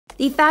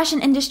The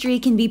fashion industry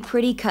can be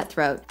pretty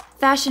cutthroat.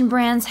 Fashion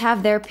brands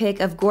have their pick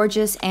of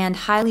gorgeous and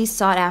highly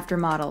sought-after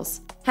models.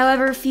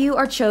 However, few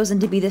are chosen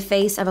to be the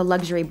face of a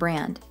luxury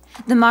brand.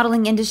 The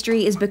modeling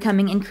industry is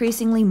becoming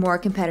increasingly more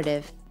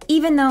competitive.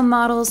 Even though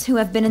models who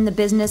have been in the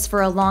business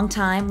for a long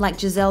time, like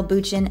Gisele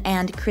Bündchen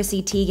and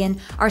Chrissy Teigen,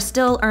 are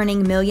still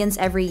earning millions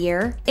every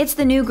year, it's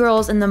the new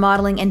girls in the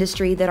modeling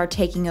industry that are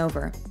taking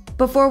over.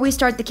 Before we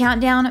start the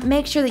countdown,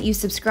 make sure that you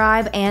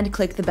subscribe and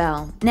click the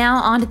bell. Now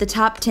on to the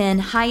top 10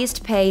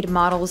 highest paid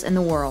models in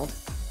the world.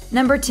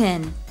 Number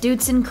 10.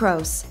 Dootsen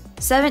Kroos,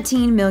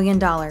 $17 million.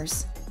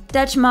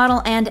 Dutch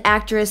model and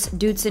actress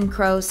Dootsen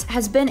Kroos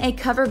has been a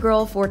cover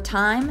girl for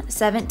Time,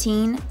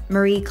 17,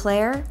 Marie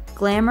Claire,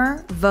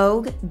 Glamour,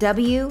 Vogue,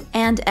 W,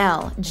 and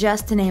Elle,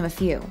 just to name a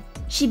few.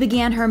 She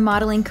began her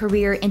modeling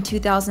career in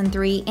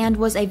 2003 and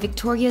was a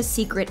Victoria's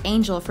Secret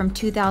angel from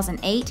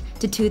 2008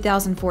 to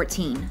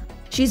 2014.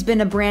 She's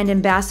been a brand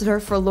ambassador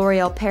for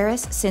L'Oréal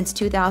Paris since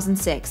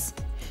 2006.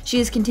 She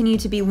has continued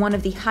to be one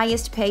of the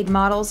highest paid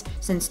models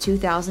since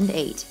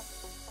 2008.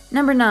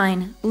 Number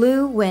 9.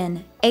 Liu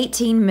Wen,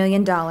 $18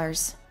 million.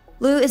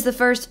 Liu is the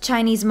first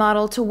Chinese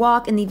model to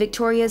walk in the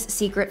Victoria's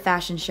Secret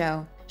fashion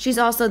show. She's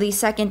also the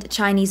second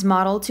Chinese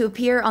model to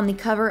appear on the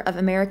cover of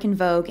American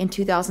Vogue in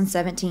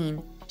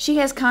 2017. She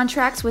has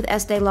contracts with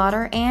Estee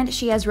Lauder, and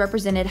she has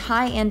represented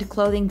high-end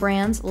clothing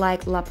brands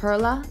like La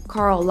Perla,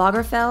 Karl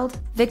Lagerfeld,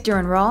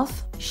 Viktor &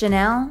 Rolf,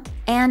 Chanel,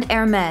 and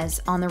Hermès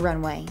on the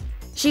runway.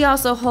 She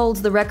also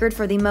holds the record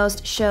for the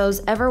most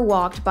shows ever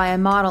walked by a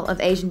model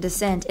of Asian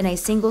descent in a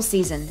single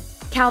season.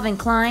 Calvin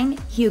Klein,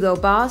 Hugo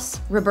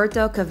Boss,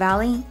 Roberto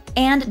Cavalli,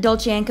 and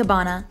Dolce &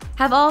 Gabbana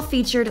have all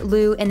featured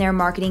Liu in their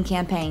marketing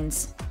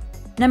campaigns.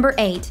 Number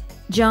 8.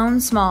 Joan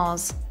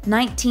Smalls,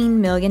 $19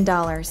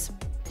 million.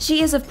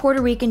 She is of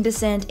Puerto Rican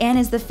descent and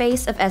is the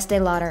face of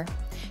Estee Lauder.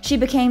 She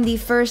became the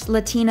first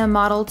Latina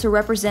model to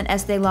represent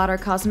Estee Lauder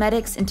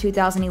Cosmetics in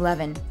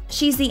 2011.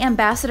 She's the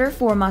ambassador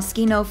for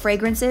Moschino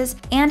fragrances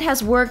and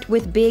has worked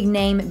with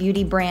big-name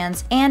beauty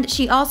brands, and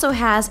she also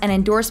has an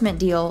endorsement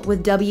deal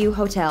with W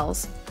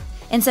Hotels.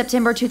 In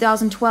September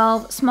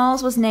 2012,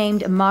 Smalls was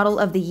named Model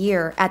of the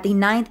Year at the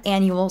 9th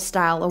Annual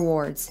Style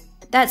Awards.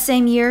 That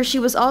same year, she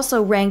was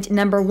also ranked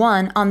number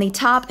 1 on the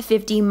top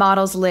 50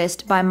 models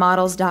list by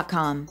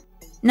Models.com.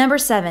 Number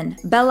 7.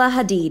 Bella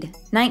Hadid,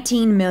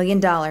 $19 million.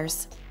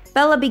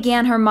 Bella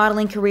began her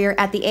modeling career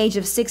at the age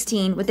of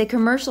 16 with a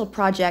commercial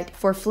project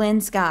for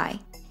Flynn Sky.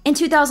 In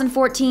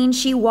 2014,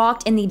 she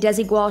walked in the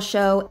Desigual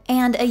show,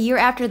 and a year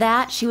after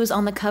that, she was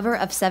on the cover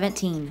of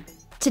 17.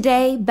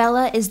 Today,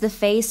 Bella is the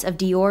face of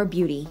Dior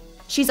Beauty.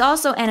 She's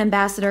also an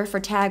ambassador for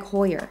Tag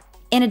Heuer.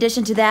 In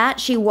addition to that,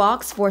 she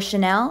walks for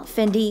Chanel,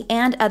 Fendi,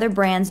 and other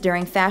brands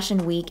during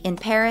Fashion Week in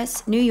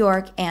Paris, New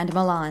York, and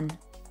Milan.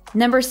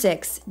 Number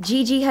 6.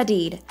 Gigi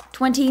Hadid,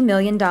 $20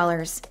 million.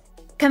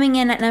 Coming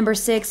in at number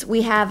 6,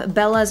 we have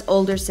Bella's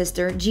older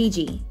sister,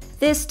 Gigi.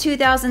 This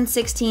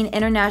 2016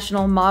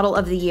 International Model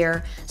of the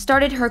Year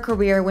started her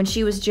career when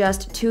she was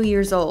just 2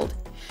 years old.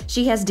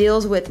 She has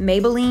deals with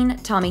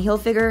Maybelline, Tommy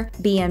Hilfiger,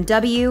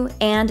 BMW,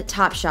 and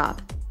Topshop.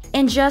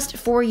 In just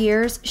 4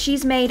 years,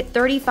 she's made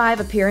 35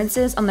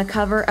 appearances on the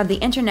cover of the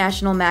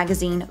international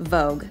magazine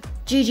Vogue.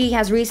 Gigi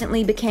has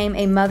recently become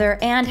a mother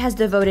and has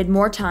devoted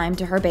more time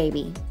to her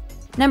baby.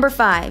 Number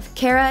 5.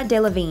 Cara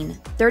Delevingne,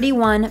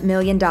 $31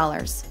 million.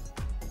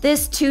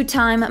 This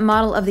two-time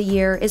Model of the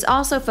Year is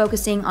also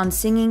focusing on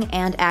singing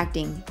and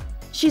acting.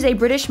 She's a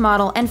British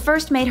model and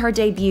first made her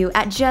debut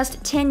at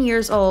just 10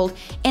 years old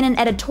in an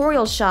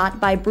editorial shot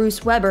by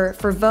Bruce Weber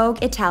for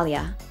Vogue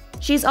Italia.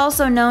 She's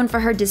also known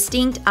for her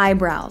distinct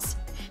eyebrows.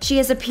 She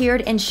has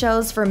appeared in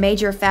shows for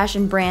major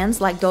fashion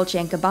brands like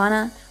Dolce &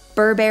 Gabbana,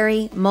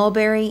 Burberry,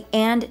 Mulberry,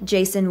 and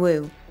Jason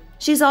Wu.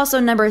 She's also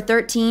number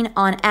 13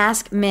 on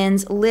Ask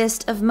Men's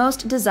list of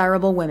most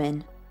desirable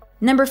women.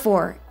 Number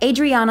 4.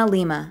 Adriana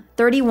Lima,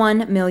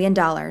 $31 million.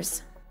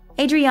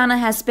 Adriana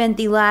has spent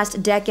the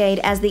last decade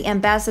as the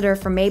ambassador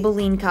for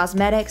Maybelline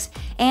Cosmetics,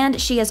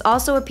 and she has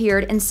also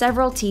appeared in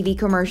several TV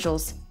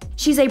commercials.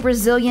 She's a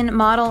Brazilian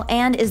model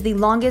and is the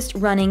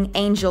longest-running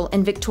angel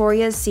in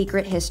Victoria's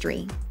Secret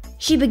history.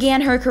 She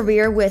began her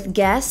career with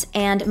Guess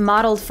and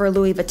modeled for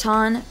Louis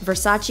Vuitton,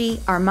 Versace,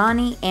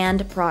 Armani,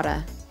 and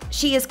Prada.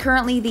 She is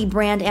currently the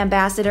brand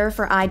ambassador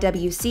for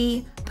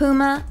IWC,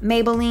 Puma,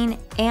 Maybelline,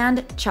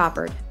 and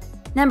Chopard.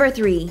 Number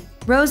 3.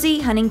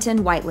 Rosie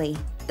Huntington-Whiteley,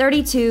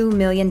 $32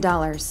 million.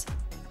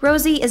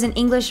 Rosie is an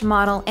English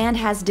model and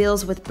has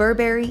deals with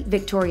Burberry,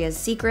 Victoria's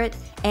Secret,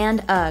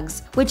 and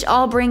Uggs, which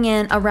all bring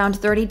in around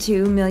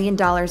 $32 million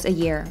a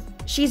year.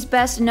 She's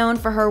best known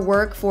for her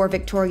work for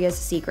Victoria's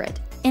Secret.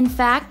 In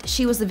fact,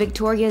 she was the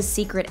Victoria's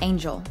Secret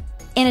angel.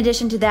 In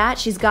addition to that,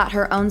 she's got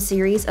her own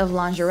series of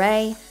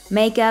lingerie,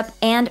 makeup,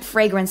 and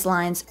fragrance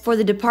lines for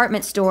the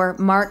department store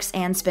Marks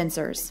 &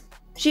 Spencer's.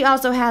 She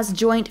also has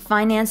joint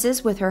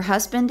finances with her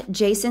husband,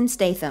 Jason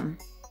Statham.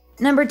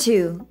 Number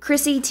 2.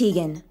 Chrissy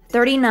Teigen,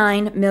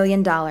 $39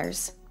 million.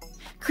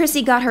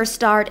 Chrissy got her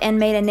start and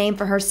made a name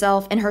for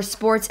herself in her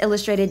Sports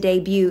Illustrated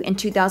debut in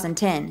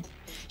 2010.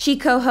 She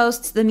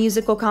co-hosts the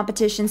musical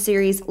competition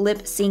series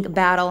Lip Sync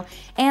Battle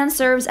and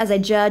serves as a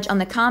judge on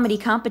the comedy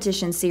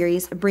competition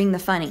series Bring the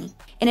Funny.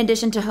 In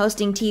addition to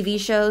hosting TV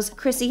shows,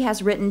 Chrissy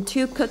has written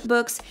 2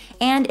 cookbooks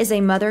and is a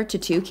mother to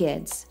 2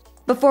 kids.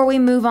 Before we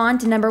move on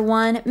to number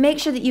 1, make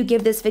sure that you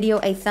give this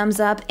video a thumbs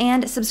up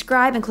and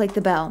subscribe and click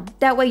the bell.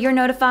 That way you're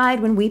notified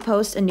when we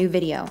post a new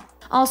video.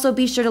 Also,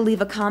 be sure to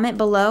leave a comment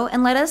below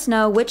and let us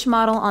know which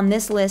model on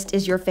this list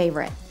is your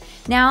favorite.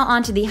 Now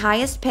on to the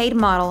highest paid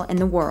model in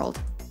the world.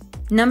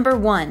 Number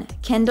 1.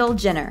 Kendall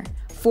Jenner,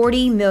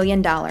 $40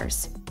 million.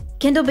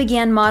 Kendall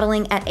began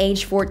modeling at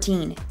age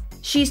 14.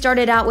 She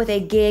started out with a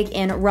gig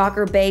in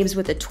Rocker Babes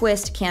with a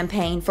Twist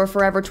campaign for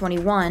Forever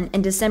 21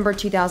 in December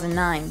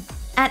 2009.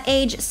 At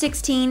age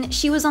 16,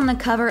 she was on the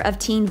cover of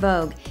Teen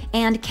Vogue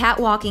and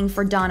catwalking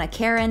for Donna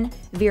Karan,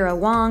 Vera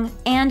Wang,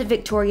 and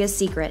Victoria's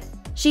Secret.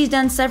 She's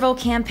done several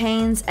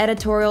campaigns,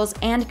 editorials,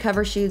 and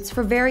cover shoots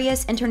for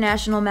various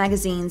international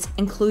magazines,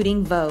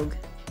 including Vogue.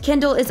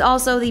 Kendall is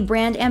also the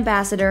brand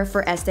ambassador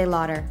for Estee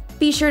Lauder.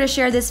 Be sure to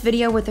share this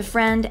video with a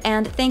friend,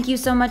 and thank you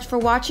so much for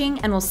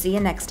watching, and we'll see you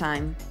next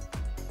time.